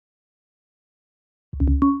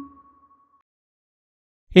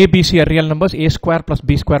A, B, C are real numbers. A square plus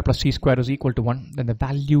B square plus C square is equal to 1. Then the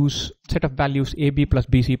values, set of values AB plus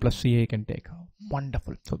BC plus CA you can take.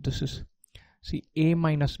 Wonderful. So this is, see, A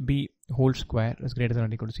minus B whole square is greater than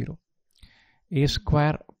or equal to 0. A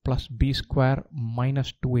square plus B square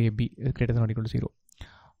minus 2AB is greater than or equal to 0.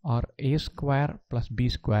 Or A square plus B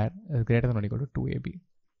square is greater than or equal to 2AB.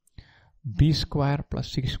 B square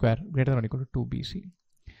plus C square greater than or equal to 2BC.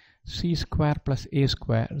 C square plus A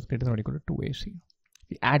square is greater than or equal to 2AC.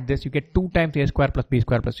 You add this, you get 2 times A square plus B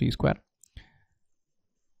square plus C square.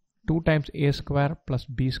 2 times A square plus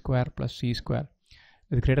B square plus C square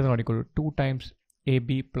is greater than or equal to 2 times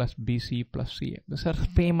AB plus BC plus CA. This is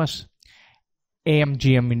famous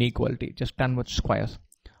AMGM inequality, just done with squares.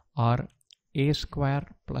 Or A square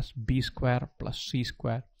plus B square plus C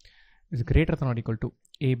square is greater than or equal to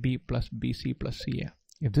AB plus BC plus CA.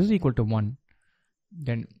 If this is equal to 1,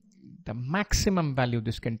 then the maximum value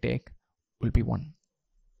this can take will be 1.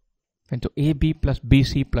 And so AB plus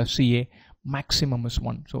BC plus CA maximum is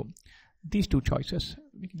 1. So these two choices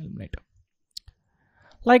we can eliminate.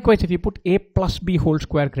 Likewise, if you put A plus B whole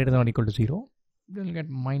square greater than or equal to 0, then you'll get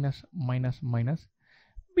minus, minus, minus.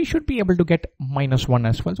 We should be able to get minus 1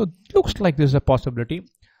 as well. So it looks like this is a possibility.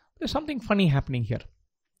 There's something funny happening here.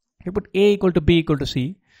 If you put A equal to B equal to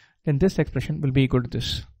C, then this expression will be equal to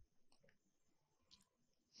this.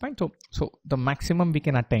 Fine. So the maximum we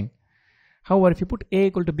can attain. However, if you put A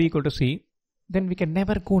equal to B equal to C, then we can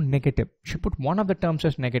never go negative. You should put one of the terms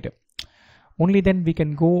as negative. Only then we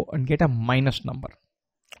can go and get a minus number.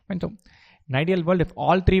 And so in ideal world, if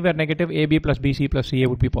all three were negative, AB plus BC plus CA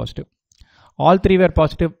would be positive. All three were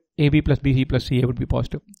positive, AB plus BC plus CA would be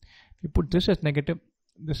positive. If you put this as negative,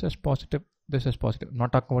 this is positive, this is positive. I'm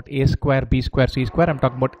not talking about A square, B square, C square. I'm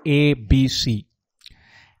talking about A, B, C.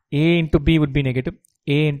 A into B would be negative.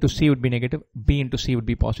 A into C would be negative, B into C would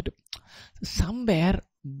be positive. Somewhere,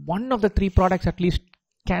 one of the three products at least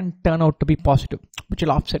can turn out to be positive, which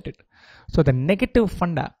will offset it. So the negative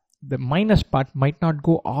funda, the minus part, might not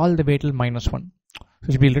go all the way till minus 1. So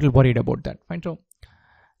you should be a little worried about that. Fine. So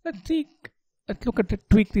let's look at it,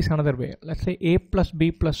 tweak this another way. Let's say A plus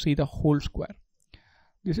B plus C the whole square.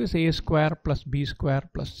 This is A square plus B square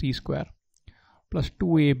plus C square plus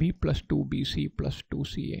 2AB plus 2BC plus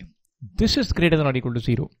 2CA. This is greater than or equal to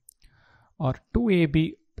 0, or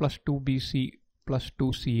 2AB plus 2BC plus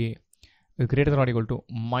 2CA is greater than or equal to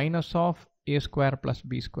minus of A square plus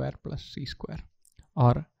B square plus C square,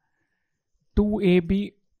 or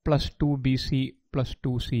 2AB plus 2BC plus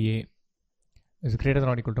 2CA is greater than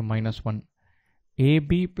or equal to minus 1.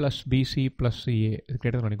 AB plus BC plus CA is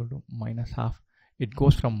greater than or equal to minus half. It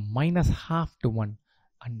goes from minus half to 1,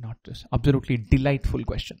 and not this. Absolutely delightful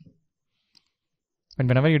question. And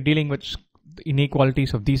whenever you're dealing with the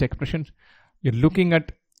inequalities of these expressions, you're looking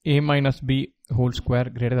at A minus B whole square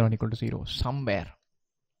greater than or equal to 0 somewhere,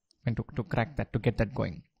 and to crack that, to get that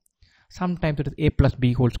going. Sometimes it is A plus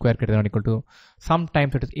B whole square greater than or equal to,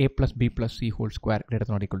 sometimes it is A plus B plus C whole square greater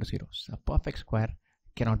than or equal to 0. So a perfect square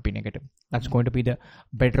cannot be negative. That's going to be the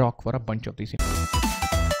bedrock for a bunch of these.